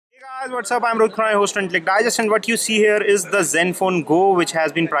Hey guys, what's up? I'm Rohit Khurana, host of Intellect Digest, and what you see here is the Zenfone Go, which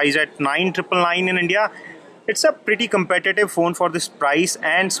has been priced at 9,999 in India. It's a pretty competitive phone for this price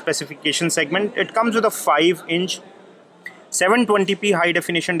and specification segment. It comes with a 5-inch 720p high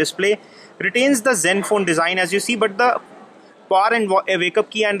definition display, retains the Zenfone design as you see, but the power and wake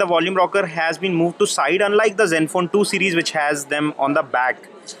up key and the volume rocker has been moved to side, unlike the Zenfone 2 series which has them on the back.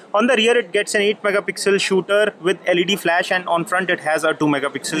 On the rear it gets an 8 megapixel shooter with LED flash, and on front it has a 2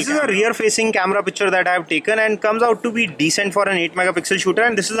 megapixel This camera. Is a rear facing camera picture that I have taken and comes out to be decent for an 8 megapixel shooter,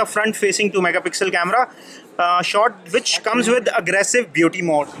 and this is a front facing 2 megapixel camera shot which comes with aggressive beauty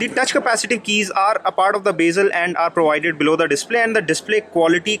mode. The touch capacitive keys are a part of the bezel and are provided below the display, and the display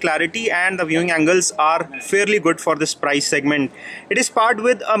quality, clarity and the viewing angles are fairly good for this price segment. It is paired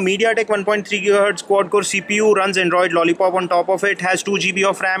with a MediaTek 1.3 GHz quad-core CPU, runs Android Lollipop on top of it, has 2 GB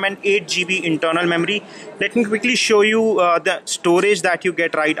of RAM and 8 GB internal memory. Let me quickly show you the storage that you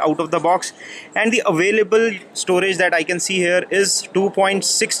get right out of the box, and the available storage that I can see here is 2.6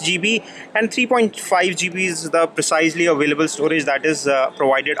 GB and 3.5 GB is the precisely available storage that is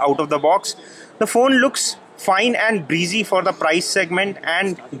provided out of the box. The phone looks fine and breezy for the price segment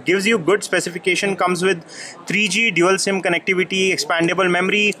and gives you good specification. Comes with 3G dual SIM connectivity, expandable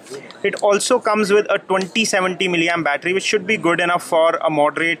memory. It also comes with a 2070 mAh battery, which should be good enough for a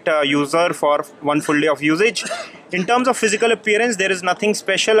moderate user for one full day of usage. In terms of physical appearance, there is nothing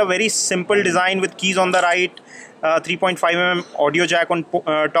special. A very simple design with keys on the right, 3.5mm audio jack on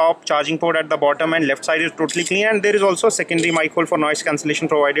top, charging port at the bottom, and left side is totally clean, and there is also a secondary mic hole for noise cancellation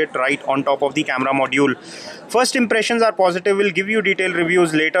provided right on top of the camera module. First impressions are positive. We'll give you detailed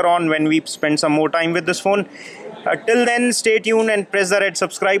reviews later on when we spend some more time with this phone. Till then, stay tuned and press the red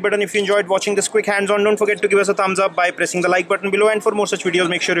subscribe button. If you enjoyed watching this quick hands-on, don't forget to give us a thumbs up by pressing the like button below, and for more such videos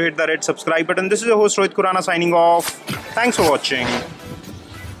make sure you hit the red subscribe button. This is your host Rohit Khurana signing off. Thanks for watching.